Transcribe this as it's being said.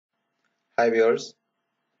Hi viewers,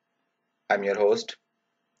 I'm your host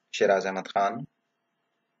Shiraz Ahmad Khan.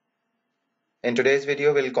 In today's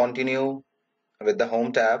video, we'll continue with the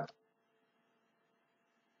Home tab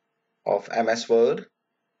of MS Word.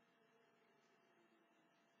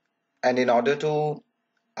 And in order to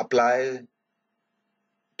apply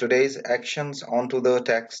today's actions onto the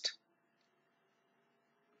text,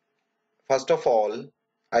 first of all,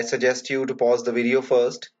 I suggest you to pause the video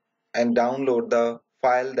first and download the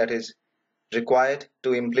file that is required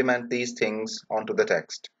to implement these things onto the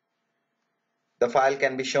text. The file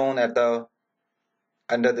can be shown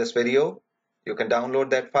under this video. You can download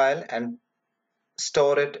that file and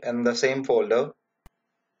store it in the same folder,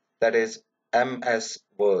 that is MS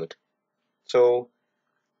Word. So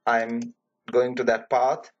I'm going to that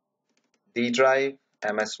path, D drive,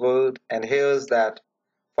 MS Word, and here's that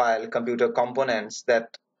file, computer components,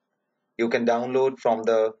 that you can download from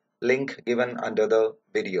the link given under the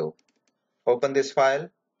video. Open this file.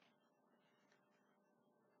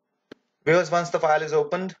 Viewers, once the file is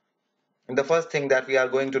opened, the first thing that we are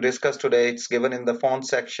going to discuss today, it's given in the font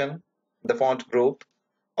section, the font group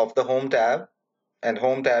of the Home tab. And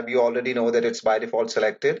Home tab, you already know that it's by default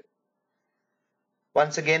selected.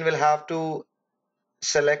 Once again, we'll have to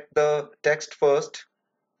select the text first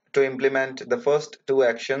to implement the first two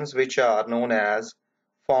actions, which are known as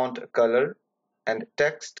font color and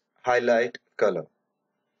text highlight color.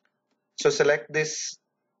 So select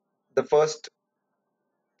the first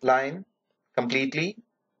line completely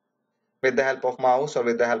with the help of mouse or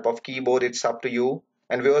with the help of keyboard. It's up to you.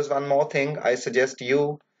 And viewers, one more thing, I suggest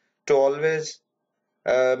you to always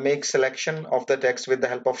make selection of the text with the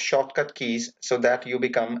help of shortcut keys so that you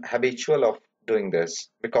become habitual of doing this,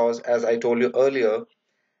 because as I told you earlier,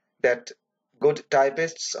 that good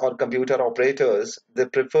typists or computer operators, they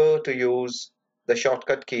prefer to use the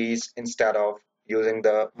shortcut keys instead of using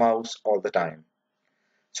the mouse all the time.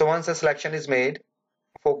 So once the selection is made,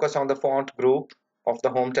 focus on the font group of the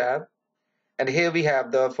Home tab, and here we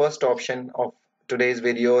have the first option of today's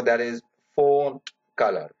video, that is font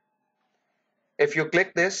color. If you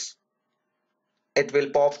click this, it will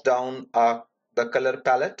pop down the color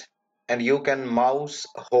palette and you can mouse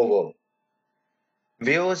hover.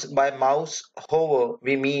 Viewers, by mouse hover,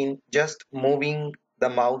 we mean just moving the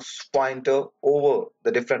mouse pointer over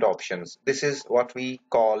the different options. This is what we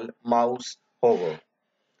call mouse hover.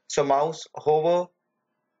 So mouse hover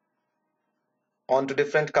onto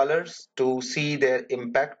different colors to see their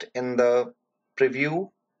impact in the preview,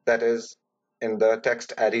 that is in the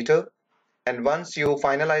text editor. And once you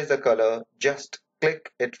finalize the color, just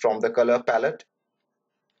click it from the color palette.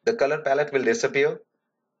 The color palette will disappear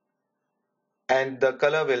and the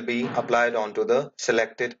color will be applied onto the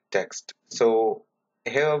selected text. So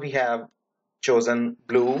here we have chosen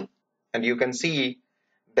blue, and you can see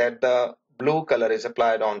that the blue color is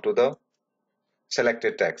applied onto the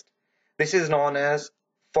selected text. This is known as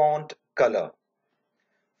font color.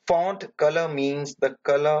 Font color means the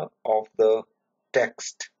color of the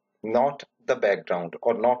text, not the background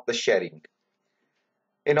or not the shading.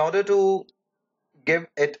 In order to give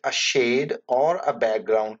it a shade or a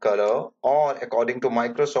background color, or according to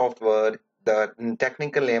Microsoft Word, the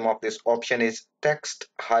technical name of this option is text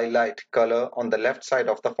highlight color on the left side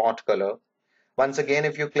of the font color. Once again,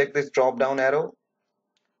 if you click this drop down arrow,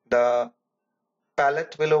 the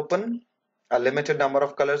palette will open, a limited number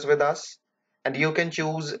of colors with us, and you can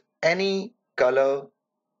choose any color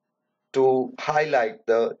to highlight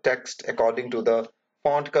the text according to the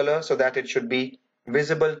font color so that it should be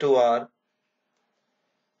visible to our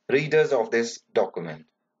readers of this document.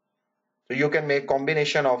 So you can make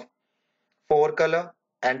combination of fore color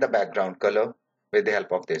and the background color with the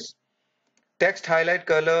help of this. Text highlight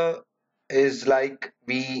color is like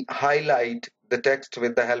we highlight the text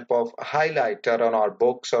with the help of highlighter on our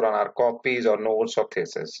books or on our copies or notes or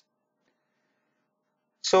thesis.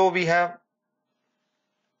 So we have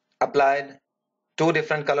applied two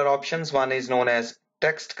different color options. One is known as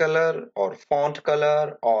text color or font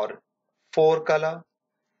color or fore color.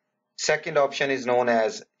 Second option is known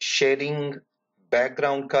as shading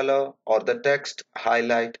background color or the text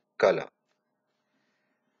highlight color.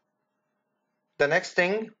 The next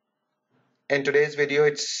thing in today's video,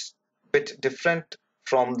 it's a bit different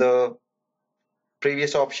from the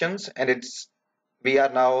previous options, and we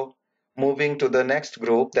are now moving to the next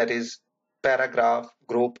group, that is paragraph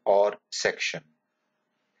group or section.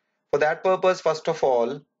 For that purpose, first of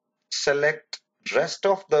all, select rest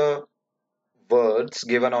of the words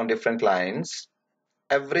given on different lines,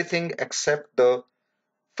 everything except the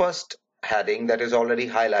first heading that is already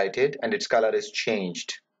highlighted and its color is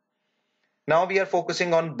changed. Now we are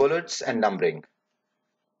focusing on bullets and numbering.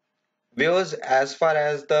 Viewers, as far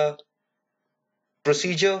as the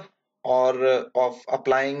procedure or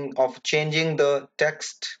of changing the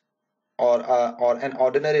text or an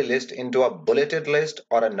ordinary list into a bulleted list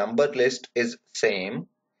or a numbered list is same.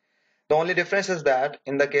 The only difference is that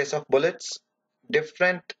in the case of bullets,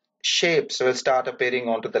 different shapes will start appearing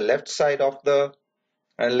onto the left side of the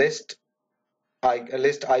list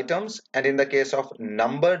list items, and in the case of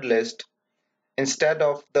numbered list, instead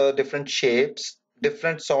of the different shapes,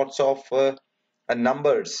 different sorts of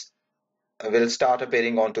numbers will start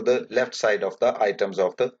appearing onto the left side of the items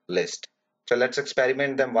of the list. So let's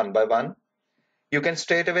experiment them one by one. You can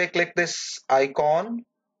straight away click this icon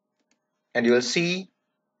and you will see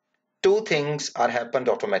two things are happened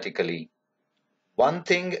automatically. One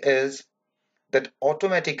thing is that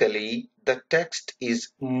automatically the text is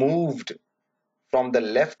moved from the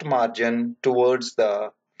left margin towards the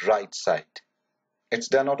right side. It's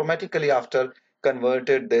done automatically after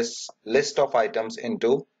converted this list of items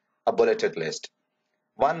into a bulleted list.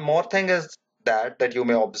 One more thing is that you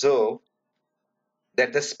may observe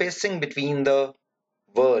that the spacing between the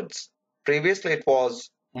words, previously it was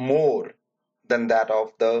more than that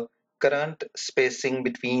of the current spacing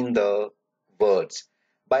between the words.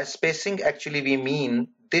 By spacing, actually we mean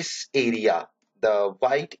this area, the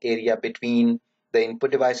white area between the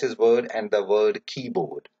input device's word and the word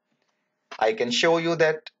keyboard. I can show you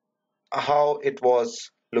that how it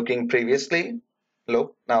was looking previously.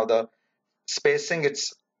 Look, now the spacing,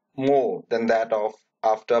 it's more than that of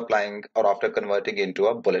after applying or after converting into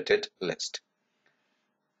a bulleted list.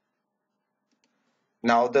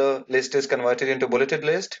 Now the list is converted into bulleted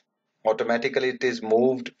list. Automatically it is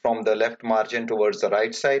moved from the left margin towards the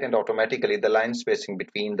right side, and automatically the line spacing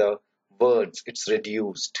between the words, it's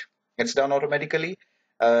reduced. It's done automatically.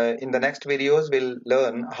 In the next videos we'll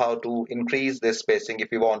learn how to increase this spacing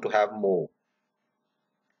if you want to have more.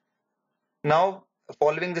 Now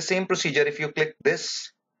following the same procedure, if you click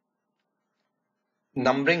this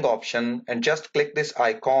numbering option and just click this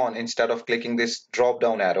icon instead of clicking this drop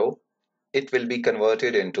down arrow, it will be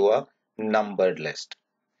converted into a numbered list.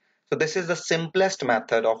 So this is the simplest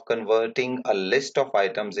method of converting a list of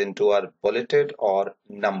items into a bulleted or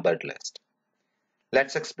numbered list.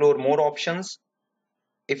 Let's explore more options.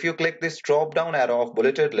 If you click this drop down arrow of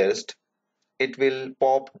bulleted list, it will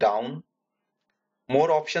pop down more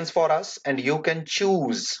options for us, and you can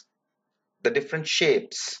choose the different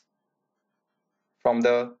shapes from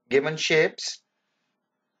the given shapes,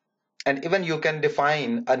 and even you can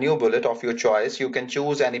define a new bullet of your choice. You can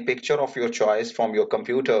choose any picture of your choice from your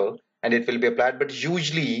computer and it will be applied, but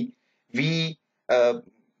usually we uh,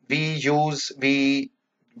 we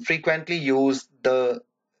frequently use the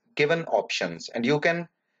given options, and you can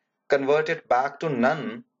convert it back to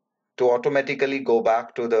none to automatically go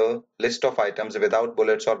back to the list of items without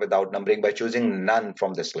bullets or without numbering by choosing none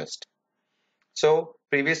from this list. So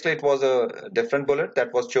previously it was a different bullet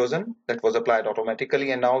that was chosen, that was applied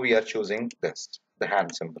automatically, and now we are choosing this, the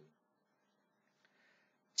hand symbol.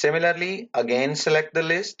 Similarly, again select the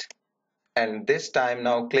list, and this time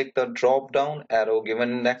now click the drop down arrow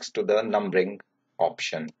given next to the numbering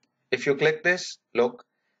option. If you click this, look,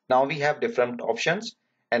 now we have different options,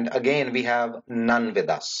 and again we have none with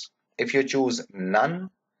us. If you choose none,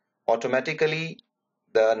 automatically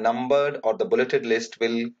the numbered or the bulleted list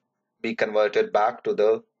will be converted back to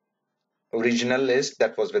the original list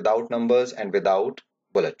that was without numbers and without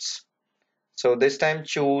bullets. So this time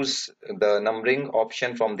choose the numbering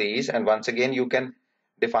option from these, and once again you can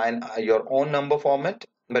define your own number format,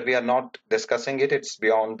 but we are not discussing it, it's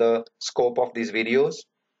beyond the scope of these videos.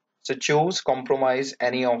 So choose compromise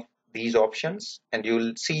any of these options and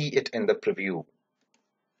you'll see it in the preview.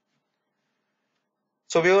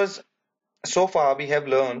 So viewers, so far we have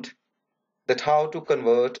learned that how to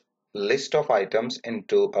convert list of items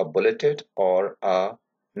into a bulleted or a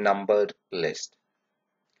numbered list.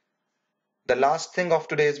 The last thing of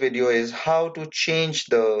today's video is how to change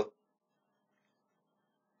the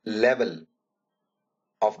level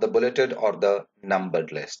of the bulleted or the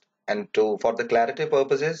numbered list. And for the clarity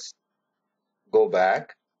purposes, go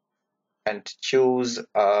back and choose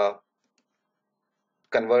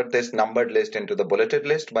convert this numbered list into the bulleted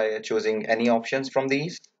list by choosing any options from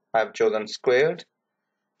these. I've chosen squared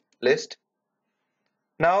list.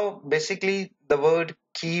 Now basically the word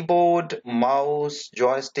keyboard, mouse,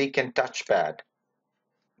 joystick and touchpad,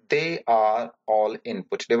 they are all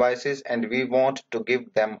input devices and we want to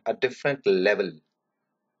give them a different level.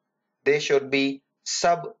 They should be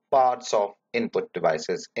sub parts of input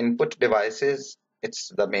devices. Input devices,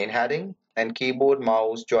 it's the main heading, and keyboard,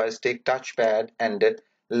 mouse, joystick, touchpad and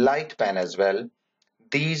light pen as well.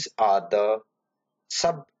 These are the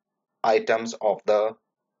sub items of the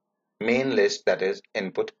main list, that is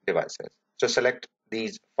input devices. So select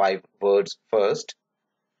these 5 words first.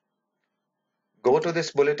 Go to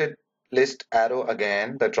this bulleted list arrow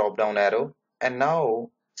again, the drop down arrow, and now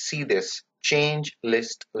see this change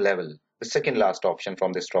list level, the second last option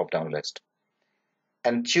from this drop down list.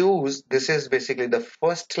 And choose, this is basically the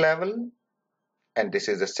first level, and this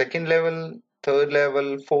is the second level, third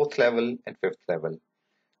level, fourth level, and fifth level.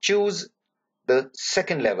 Choose the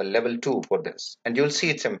second level, level 2 for this, and you'll see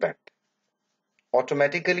its impact.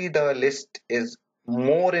 Automatically, the list is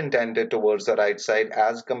more intended towards the right side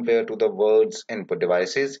as compared to the words input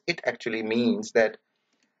devices. It actually means that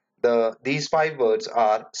these 5 words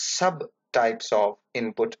are subtypes of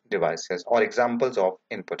input devices or examples of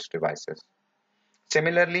input devices.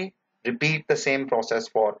 Similarly, repeat the same process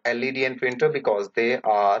for LED and printer because they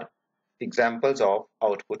are examples of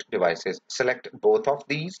output devices. Select both of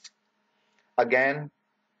these. Again,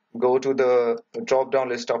 go to the drop down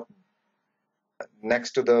list of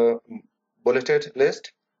next to the bulleted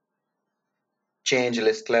list, change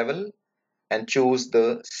list level, and choose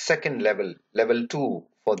the second level, level 2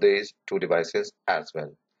 for these 2 devices as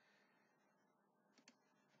well.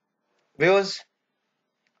 Viewers,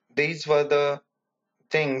 these were the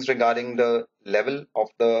things regarding the level of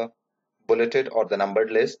the bulleted or the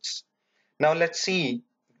numbered lists. Now let's see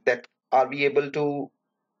that are we able to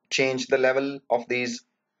change the level of these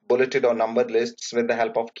bulleted or numbered lists with the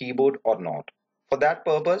help of keyboard or not. For that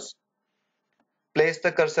purpose, place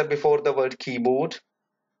the cursor before the word keyboard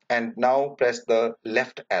and now press the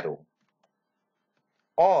left arrow.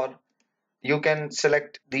 Or you can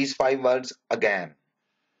select these 5 words again.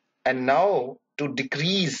 And now to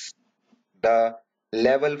decrease the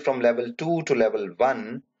level from level 2 to level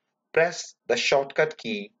 1, press the shortcut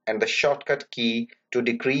key, and the shortcut key to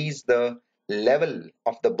decrease the level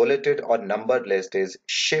of the bulleted or numbered list is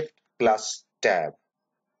Shift plus Tab.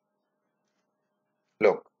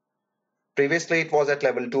 Look, previously it was at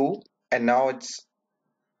level 2 and now it's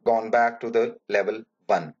gone back to the level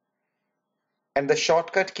 1. And the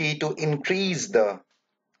shortcut key to increase the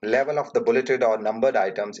level of the bulleted or numbered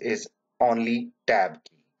items is only Tab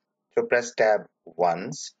key. So press Tab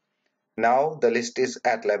once. Now the list is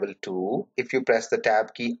at level 2. If you press the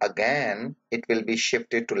Tab key again, it will be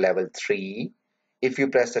shifted to level 3. If you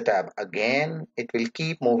press the Tab again, it will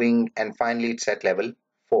keep moving and finally it's at level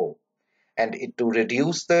 4. And to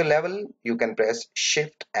reduce the level, you can press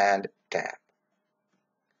Shift and Tab.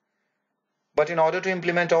 But in order to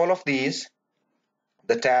implement all of these,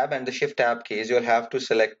 the Tab and the Shift Tab keys, you'll have to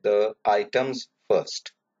select the items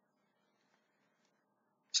first.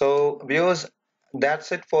 So viewers,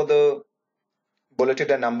 that's it for the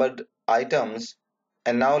bulleted and numbered items,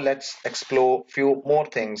 and now let's explore few more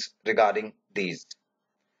things regarding these.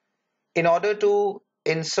 In order to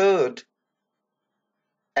insert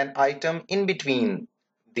an item in between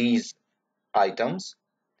these items,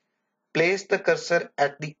 place the cursor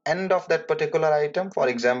at the end of that particular item. For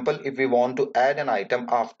example, if we want to add an item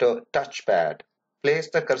after touchpad, place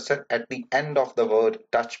the cursor at the end of the word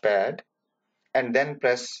touchpad and then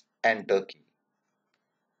press enter key.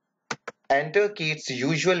 Enter key's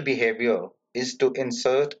usual behavior is to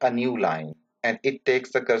insert a new line, and it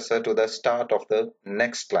takes the cursor to the start of the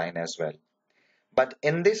next line as well. But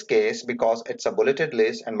in this case, because it's a bulleted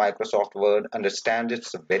list and Microsoft Word understands it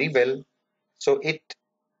very well, so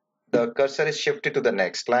the cursor is shifted to the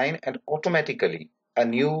next line and automatically a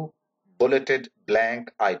new bulleted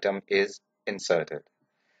blank item is inserted.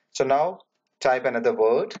 So now type another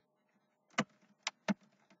word,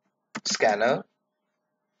 scanner.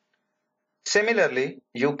 Similarly,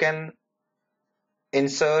 you can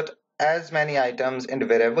insert as many items and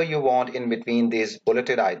wherever you want in between these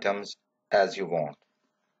bulleted items as you want.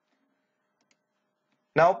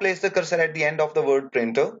 Now place the cursor at the end of the word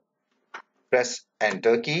printer, press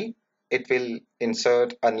enter key. It will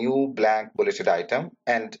insert a new blank bulleted item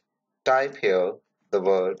and type here the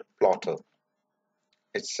word plotter.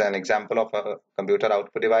 It's an example of a computer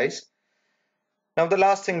output device. Now the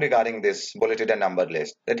last thing regarding this bulleted and numbered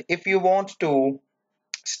list, that if you want to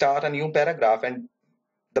start a new paragraph, and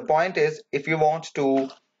the point is if you want to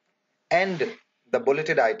end the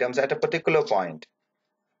bulleted items at a particular point,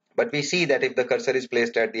 but we see that if the cursor is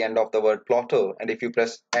placed at the end of the word plotter and if you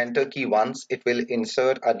press enter key once, it will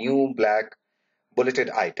insert a new black bulleted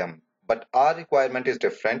item. But our requirement is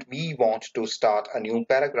different. We want to start a new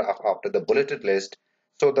paragraph after the bulleted list.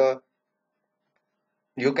 So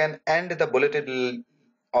you can end the bulleted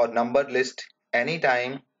or numbered list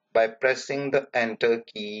anytime by pressing the enter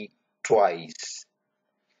key twice.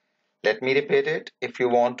 Let me repeat it. If you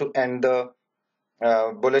want to end the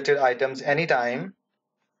bulleted items anytime,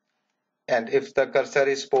 And if the cursor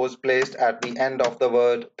is placed at the end of the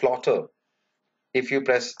word plotter, if you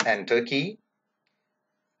press enter key,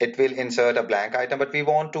 it will insert a blank item, but we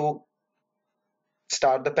want to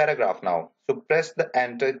start the paragraph now. So press the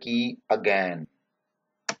enter key again.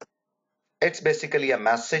 It's basically a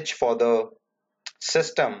message for the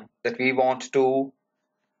system that we want to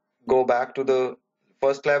go back to the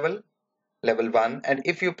first level, level 1, and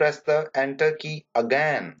if you press the enter key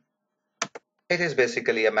again, it is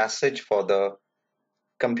basically a message for the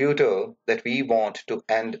computer that we want to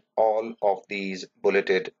end all of these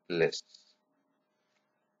bulleted lists.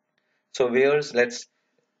 So viewers, let's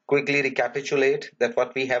quickly recapitulate that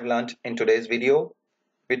what we have learned in today's video.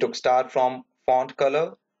 We took start from font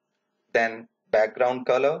color, then background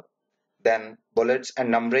color, then bullets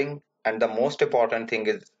and numbering, and the most important thing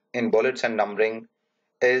is in bullets and numbering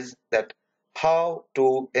is that how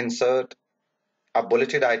to insert a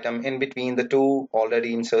bulleted item in between the two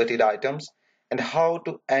already inserted items, and how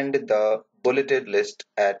to end the bulleted list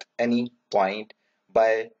at any point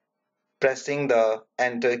by pressing the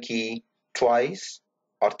enter key twice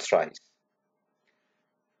or thrice.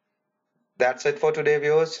 That's it for today,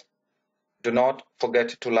 viewers. Do not forget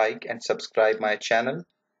to like and subscribe my channel.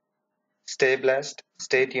 Stay blessed,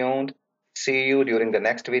 stay tuned. See you during the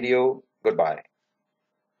next video. Goodbye.